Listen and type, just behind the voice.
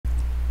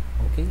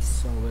Okay,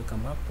 so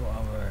welcome back to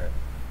our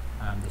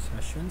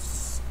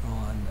discussions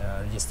on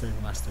registered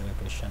master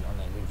equation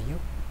online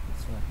review.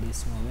 So at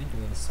this moment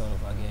we will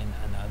solve again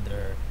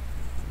another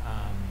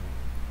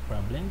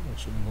problem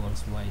which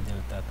involves y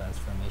delta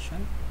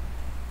transformation.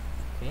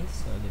 Okay,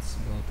 so let's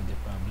go to the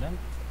problem.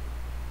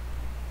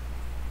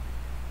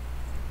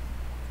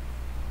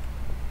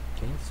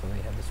 Okay, so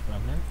we have this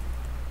problem.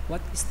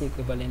 What is the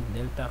equivalent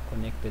delta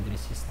connected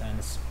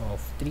resistance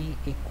of 3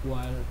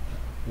 equal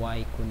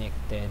y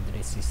connected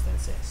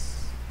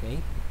resistances?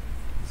 Okay,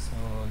 so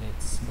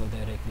let's go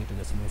directly to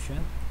the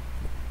solution.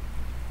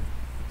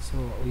 So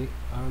we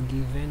are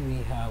given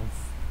we have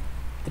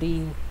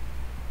 3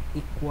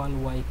 equal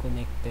y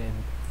connected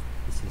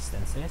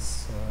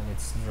resistances. So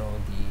let's draw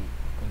the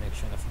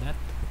connection of that.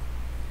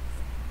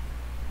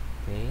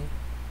 Okay,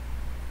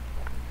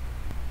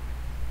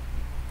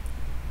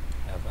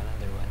 have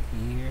another one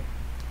here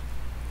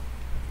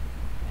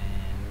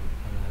and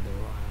another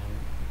one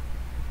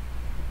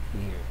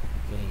here.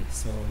 Okay,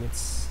 so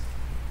let's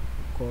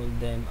call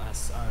them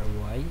as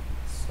ry.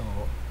 So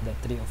the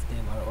 3 of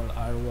them are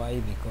all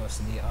ry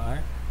because they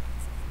are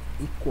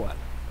equal.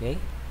 Okay,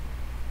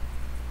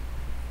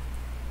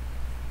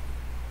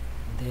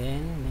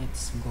 then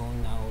let's go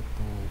now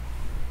to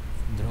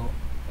draw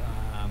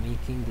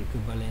making the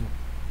equivalent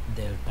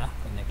delta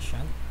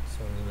connection.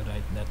 So we will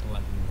write that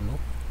one in blue.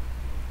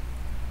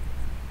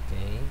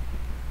 Okay,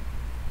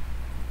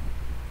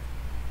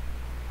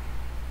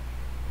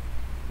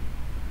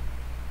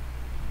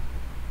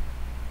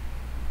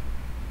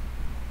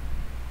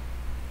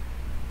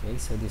 okay,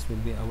 so this will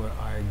be our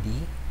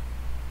RD.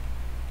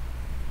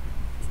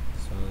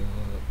 So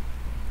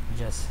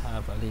just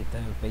have a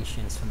little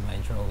patience on my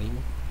drawing.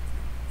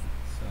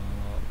 So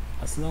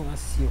as long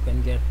as you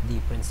can get the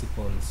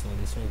principle, so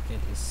the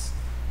circuit is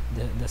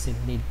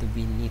doesn't need to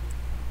be neat,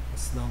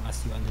 as long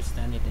as you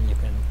understand it and you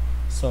can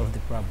solve the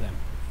problem.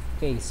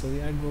 Okay, so we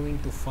are going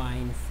to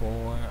find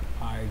for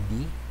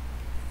RD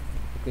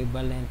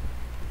equivalent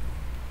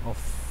of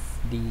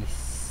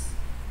these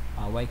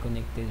y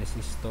connected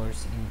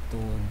resistors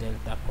into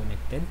delta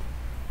connected.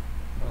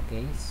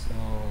 Okay, so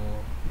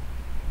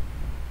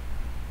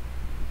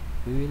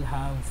we will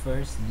have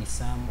first the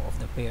sum of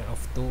the pair of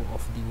 2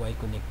 of the y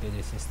connected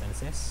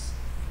resistances.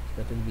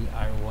 That will be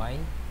ry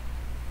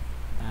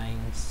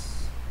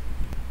times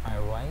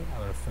ry,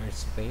 our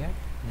first pair,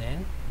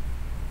 then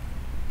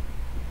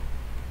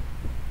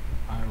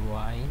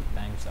ry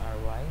times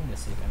ry, the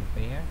second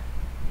pair,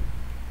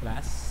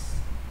 plus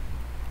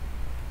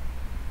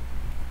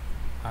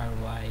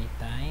ry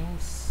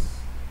times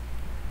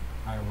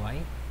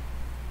ry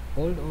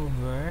all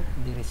over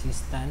the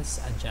resistance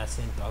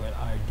adjacent to our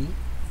RD,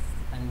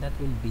 and that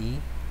will be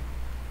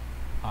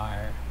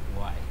ry.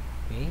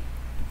 Okay,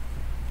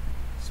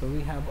 so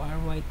we have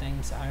ry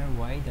times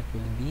ry, that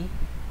will be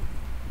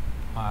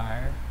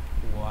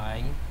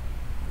ry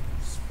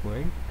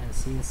squared, and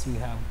since we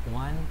have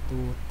 1,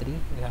 2, 3,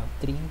 we have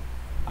 3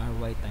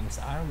 ry times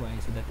ry,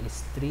 so that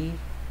is 3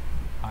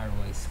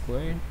 ry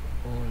squared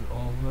all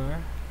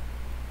over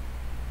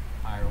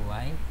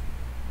ry.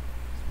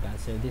 So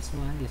cancel this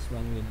one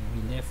will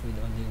be left with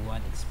only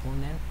one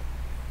exponent.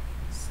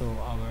 So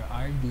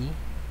our RD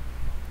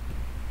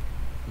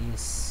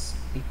is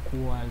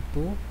equal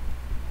to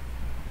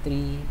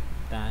 3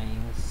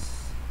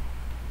 times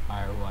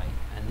ry,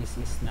 and this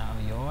is now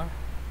your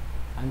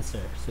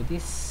answer. So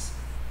this,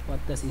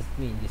 what does it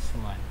mean, this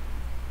one?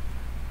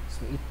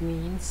 So it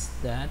means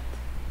that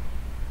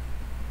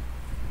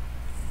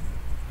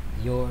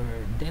your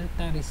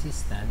delta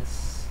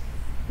resistance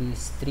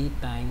is 3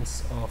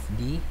 times of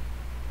the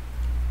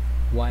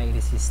y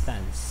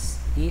resistance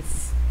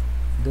if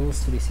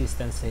those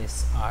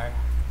resistances are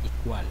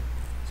equal.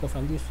 So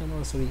from this one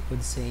also we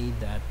could say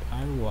that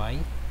ry,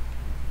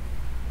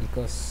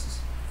 because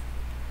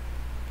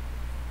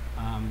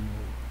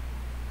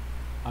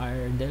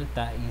our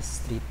delta is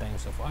 3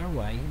 times of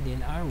ry,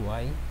 then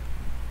ry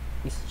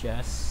is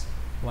just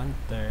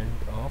 1/3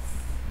 of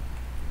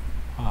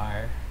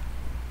r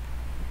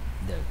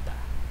delta.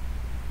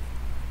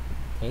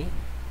 Okay,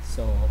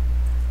 so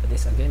that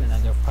is again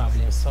another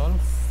problem solved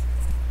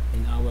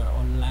in our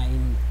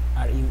online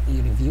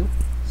RME review.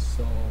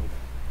 So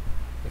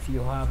if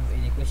you have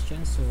any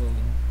questions, so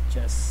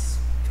just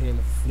feel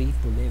free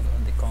to leave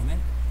on the comment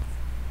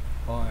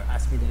or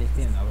ask me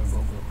directly on our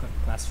Google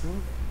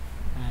Classroom.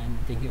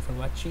 And thank you for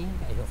watching.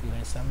 I hope you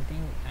learned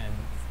something, and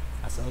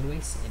as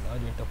always, in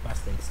order to pass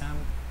the exam,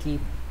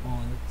 keep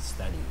on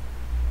studying.